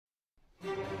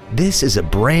This is a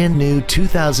brand new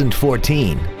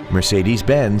 2014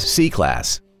 Mercedes-Benz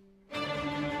C-Class.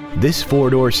 This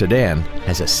four-door sedan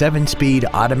has a 7-speed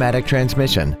automatic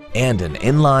transmission and an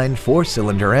inline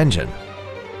 4-cylinder engine.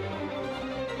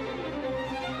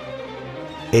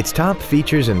 Its top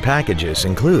features and packages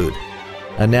include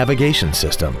a navigation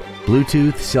system,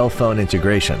 Bluetooth cell phone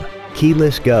integration,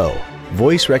 keyless go,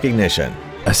 voice recognition,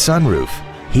 a sunroof,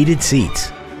 heated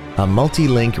seats, a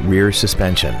multi-link rear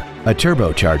suspension, a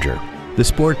turbocharger, the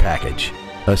Sport Package,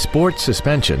 a sport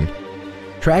suspension,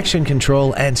 traction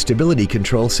control and stability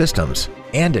control systems,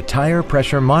 and a tire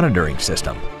pressure monitoring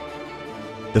system.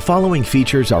 The following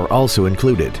features are also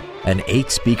included: an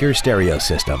 8-speaker stereo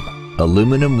system,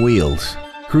 aluminum wheels,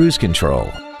 cruise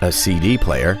control, a CD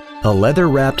player, a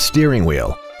leather-wrapped steering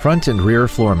wheel, front and rear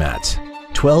floor mats,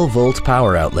 12-volt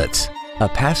power outlets, a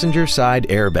passenger side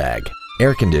airbag,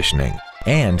 air conditioning,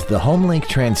 and the HomeLink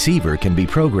transceiver can be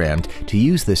programmed to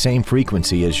use the same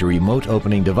frequency as your remote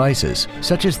opening devices,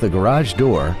 such as the garage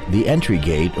door, the entry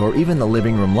gate, or even the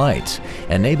living room lights,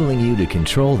 enabling you to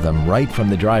control them right from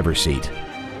the driver's seat.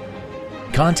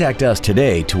 Contact us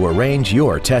today to arrange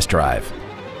your test drive.